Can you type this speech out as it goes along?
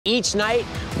Each night,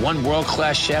 one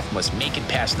world-class chef must make it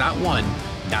past not one,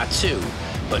 not two,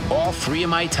 but all three of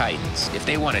my Titans if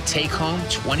they want to take home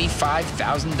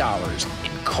 $25,000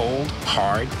 in cold,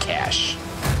 hard cash.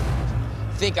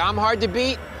 Think I'm hard to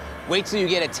beat? Wait till you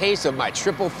get a taste of my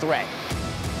triple threat.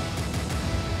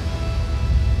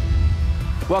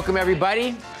 Welcome,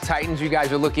 everybody. Titans, you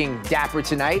guys are looking dapper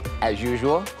tonight, as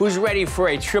usual. Who's ready for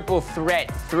a triple threat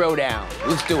throwdown?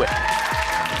 Let's do it.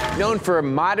 Known for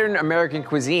modern American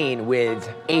cuisine with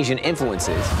Asian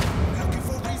influences,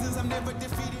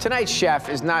 tonight's chef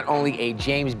is not only a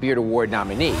James Beard Award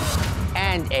nominee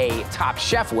and a Top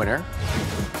Chef winner,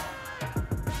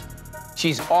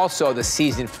 she's also the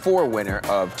Season 4 winner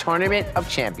of Tournament of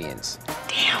Champions.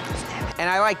 Damn. And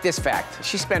I like this fact.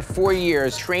 She spent 4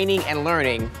 years training and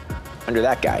learning under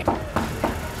that guy.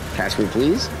 Pass me,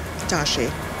 please.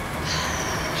 Dashi.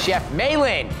 Chef Mei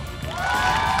Lin.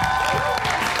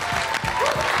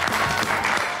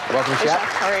 Welcome, Hey, Chef.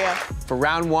 How are you? For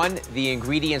round one, the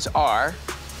ingredients are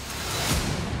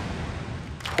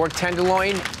pork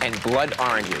tenderloin and blood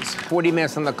oranges. 40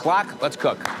 minutes on the clock. Let's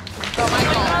cook. Go,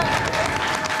 Michael.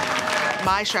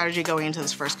 My strategy going into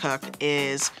this first cook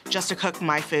is just to cook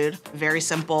my food. Very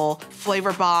simple,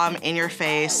 flavor bomb, in your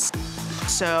face.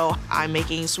 So I'm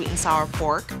making sweet and sour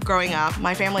pork. Growing up,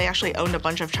 my family actually owned a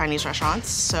bunch of Chinese restaurants,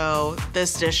 so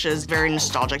this dish is very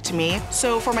nostalgic to me.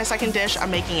 So for my second dish, I'm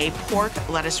making a pork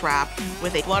lettuce wrap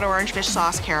with a blood orange fish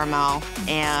sauce caramel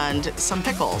and some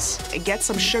pickles. I get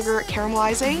some sugar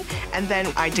caramelizing, and then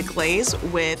I deglaze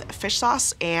with fish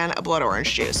sauce and a blood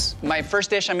orange juice. My first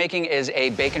dish I'm making is a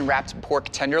bacon-wrapped pork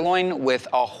tenderloin with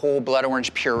a whole blood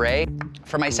orange puree.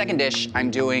 For my second dish, I'm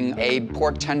doing a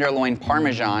pork tenderloin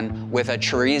parmesan with a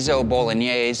chorizo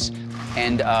bolognese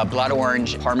and blood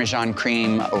orange parmesan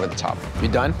cream over the top. You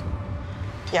done?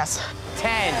 Yes.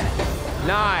 10,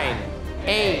 9,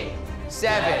 8,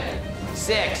 7,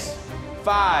 6,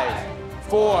 5,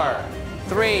 4,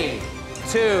 3,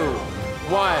 2,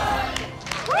 1.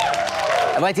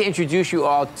 I'd like to introduce you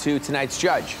all to tonight's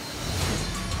judge.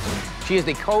 She is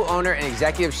the co-owner and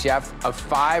executive chef of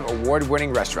 5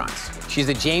 award-winning restaurants. She's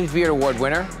the James Beard Award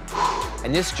winner,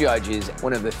 and this judge is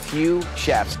one of the few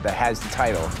chefs that has the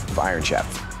title of Iron Chef.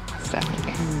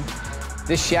 Stephanie.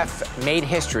 This chef made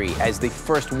history as the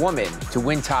first woman to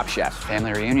win Top Chef.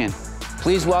 Family reunion.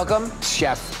 Please welcome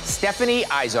Chef Stephanie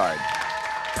Izard.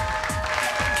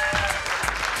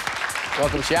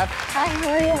 Welcome, Chef. Hi, how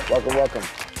are you? Welcome, welcome.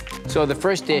 So the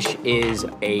first dish is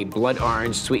a blood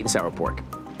orange sweet and sour pork.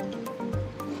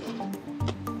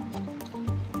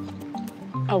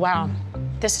 Oh, wow.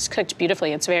 This is cooked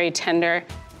beautifully. It's very tender.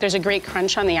 There's a great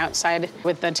crunch on the outside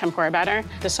with the tempura batter.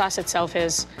 The sauce itself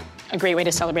is a great way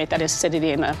to celebrate that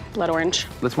acidity in the blood orange.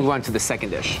 Let's move on to the second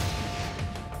dish.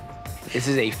 This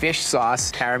is a fish sauce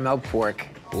caramel pork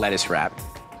lettuce wrap.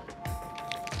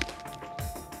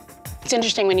 It's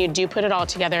interesting when you do put it all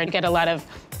together, you get a lot of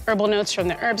herbal notes from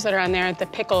the herbs that are on there. The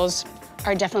pickles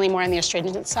are definitely more on the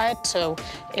astringent side, so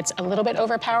it's a little bit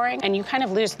overpowering, and you kind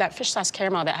of lose that fish sauce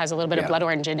caramel that has a little bit of blood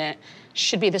orange in it.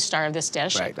 Should be the star of this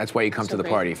dish. Right, that's why you come to the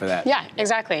party for that. Yeah,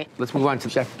 exactly. Let's move on to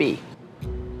Chef B.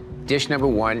 Dish number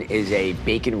 1 is a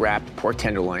bacon-wrapped pork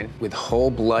tenderloin with whole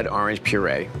blood orange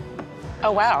puree.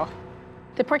 Oh, wow.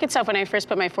 The pork itself, when I first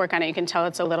put my fork on it, you can tell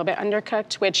it's a little bit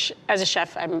undercooked, which, as a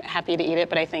chef, I'm happy to eat it,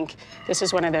 but I think this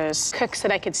is one of those cooks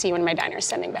that I could see when my diner's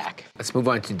sending back. Let's move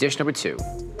on to dish number 2,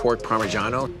 pork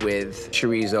parmigiano with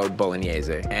chorizo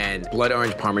bolognese and blood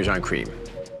orange parmesan cream.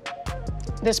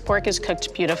 This pork is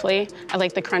cooked beautifully. I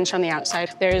like the crunch on the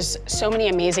outside. There's so many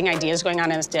amazing ideas going on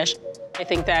in this dish. I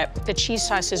think that the cheese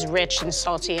sauce is rich and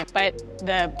salty, but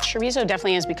the chorizo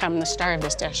definitely has become the star of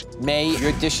this dish. May,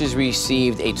 your dishes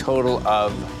received a total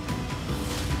of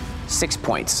 6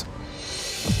 points.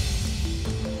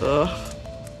 Ugh.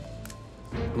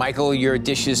 Michael, your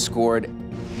dishes scored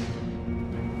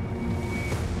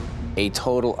a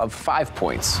total of 5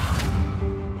 points.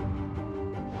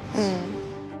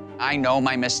 I know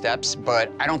my missteps,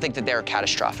 but I don't think that they're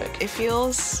catastrophic. It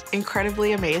feels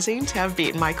incredibly amazing to have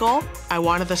beaten Michael. I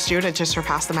wanted the student to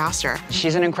surpass the master.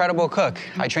 She's an incredible cook.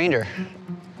 I trained her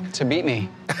to beat me.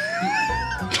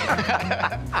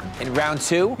 In round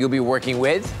 2, you'll be working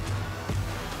with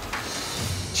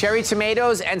cherry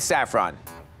tomatoes and saffron.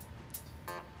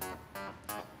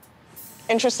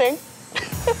 Interesting.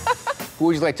 Who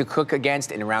would you like to cook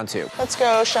against in round 2? Let's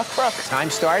go, Chef Brooke.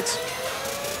 Time starts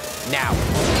now.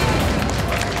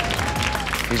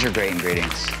 These are great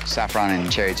ingredients. Saffron and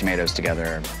cherry tomatoes together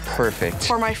are perfect.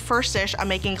 For my first dish, I'm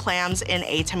making clams in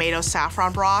a tomato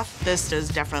saffron broth. This is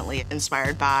definitely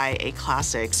inspired by a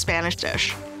classic Spanish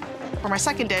dish. For my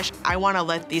second dish, I wanna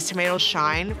let these tomatoes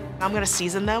shine. I'm gonna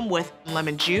season them with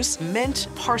lemon juice, mint,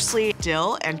 parsley,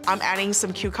 dill, and I'm adding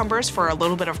some cucumbers for a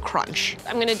little bit of crunch.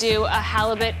 I'm gonna do a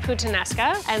halibut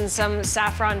puttanesca and some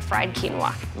saffron fried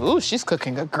quinoa. Ooh, she's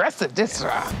cooking aggressive this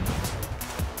round.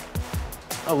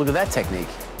 Oh, look at that technique.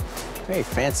 Very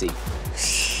fancy.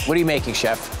 What are you making,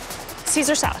 Chef?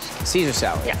 Caesar salad. Caesar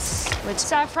salad. Yes. With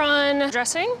saffron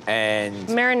dressing. And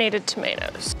Marinated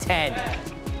tomatoes. 10,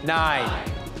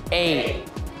 9, 8,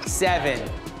 7,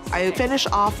 I finish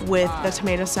off with the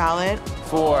tomato salad.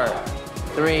 4,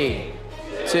 3,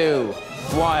 2,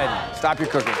 1. Stop your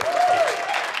cooking.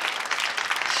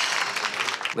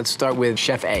 Let's start with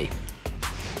Chef A.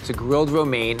 It's a grilled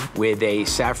romaine with a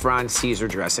saffron Caesar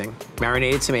dressing,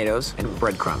 marinated tomatoes, and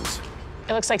breadcrumbs.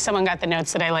 It looks like someone got the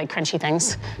notes that I like crunchy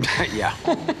things. Yeah,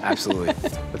 absolutely.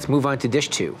 Let's move on to dish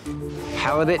 2.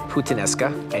 Halibut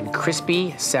puttanesca and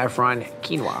crispy saffron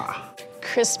quinoa.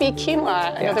 Crispy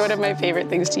quinoa, another one of my favorite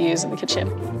things to use in the kitchen.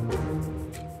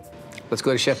 Let's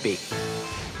go to Chef B.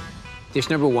 Dish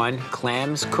number 1,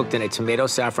 clams cooked in a tomato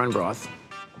saffron broth.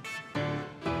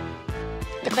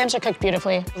 The clams are cooked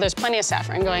beautifully. There's plenty of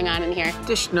saffron going on in here.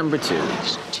 Dish number 2,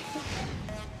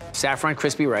 saffron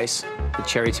crispy rice with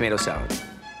cherry tomato salad.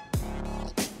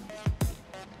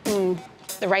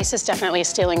 The rice is definitely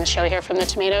stealing the show here from the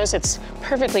tomatoes. It's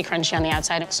perfectly crunchy on the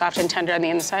outside, soft and tender on the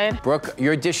inside. Brooke,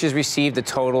 your dish has received a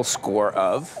total score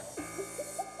of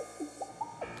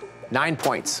 9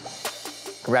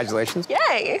 points. Congratulations.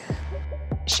 Yay!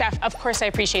 Chef, of course I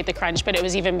appreciate the crunch, but it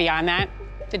was even beyond that.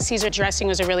 The Caesar dressing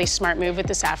was a really smart move with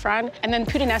the saffron. And then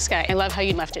puttanesca, I love how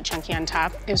you left it chunky on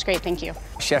top. It was great, thank you.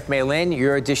 Chef Mei Lin,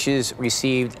 your dishes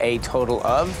received a total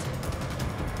of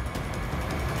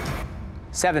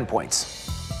 7 points.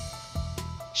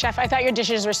 Chef, I thought your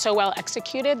dishes were so well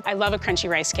executed. I love a crunchy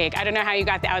rice cake. I don't know how you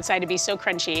got the outside to be so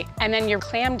crunchy. And then your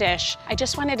clam dish, I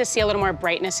just wanted to see a little more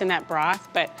brightness in that broth,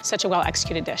 but such a well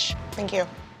executed dish. Thank you.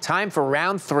 Time for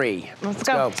round 3. Let's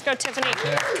go. Let's go, Tiffany.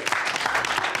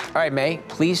 All right, May,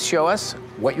 please show us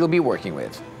what you'll be working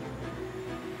with.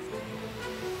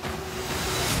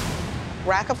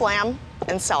 Rack of lamb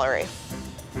and celery.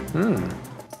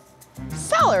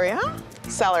 Celery, huh?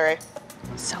 Celery.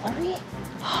 Celery?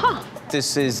 Huh.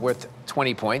 This is worth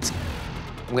 20 points.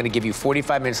 I'm gonna give you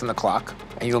 45 minutes on the clock,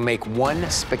 and you'll make one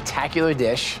spectacular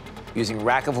dish using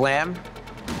rack of lamb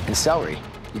and celery.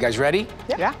 You guys ready?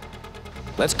 Yeah.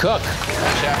 Let's cook.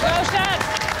 Well,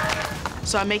 Chef.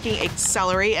 So I'm making a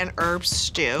celery and herb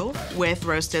stew with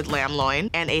roasted lamb loin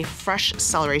and a fresh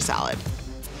celery salad.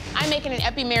 I'm making an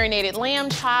epi-marinated lamb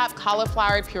chop,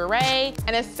 cauliflower puree,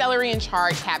 and a celery and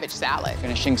chard cabbage salad.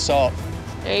 Finishing salt.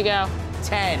 There you go.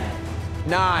 10,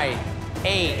 9,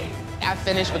 8, I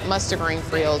finished with mustard green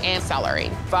frills and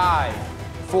celery. 5,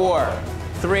 4,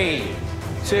 3,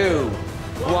 2,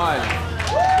 1.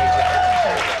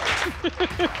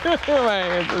 My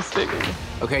hands are sticking.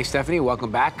 Okay, Stephanie,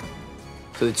 welcome back.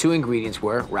 So the 2 ingredients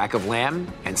were rack of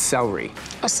lamb and celery.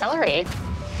 Oh, celery.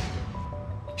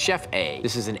 Chef A,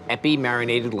 this is an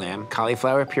epi-marinated lamb,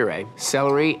 cauliflower puree,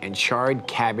 celery, and charred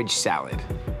cabbage salad.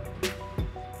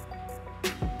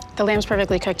 The lamb's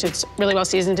perfectly cooked. It's really well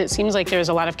seasoned. It seems like there's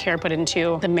a lot of care put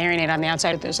into the marinade on the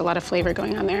outside. There's a lot of flavor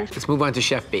going on there. Let's move on to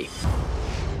Chef B.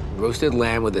 Roasted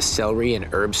lamb with a celery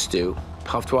and herb stew,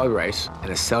 puffed wild rice,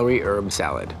 and a celery herb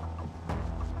salad.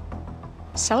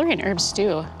 Celery and herb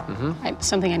stew.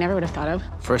 Something I never would have thought of.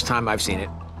 First time I've seen it.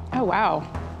 Oh, wow.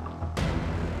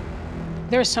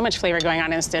 There was so much flavor going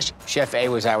on in this dish. Chef A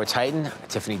was our Titan,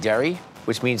 Tiffany Derry,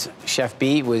 which means Chef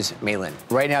B was Mei Lin.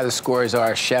 Right now the scores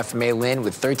are Chef Mei Lin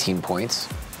with 13 points,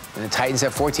 and the Titans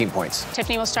have 14 points.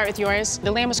 Tiffany, we'll start with yours.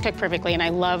 The lamb was cooked perfectly, and I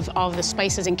love all of the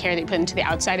spices and care that you put into the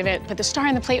outside of it. But the star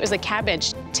on the plate was the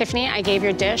cabbage. Tiffany, I gave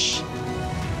your dish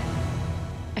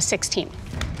a 16.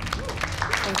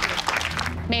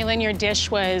 Mei Lin, your dish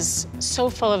was so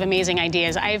full of amazing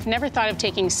ideas. I've never thought of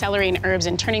taking celery and herbs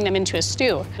and turning them into a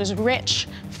stew. It was rich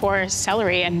for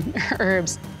celery and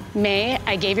herbs. May,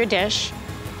 I gave your dish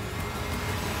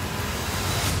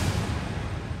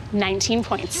 19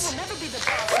 points.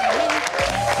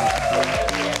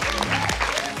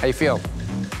 How you feel?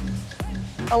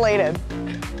 Elated.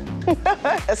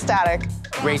 Ecstatic.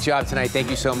 Great job tonight. Thank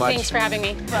you so much. Thanks for having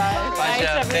me. Bye,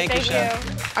 Chef. Thank you,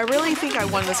 Chef. I really think I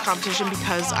won this competition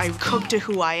because I cook to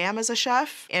who I am as a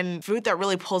chef and food that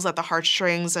really pulls at the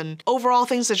heartstrings and overall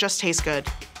things that just taste good.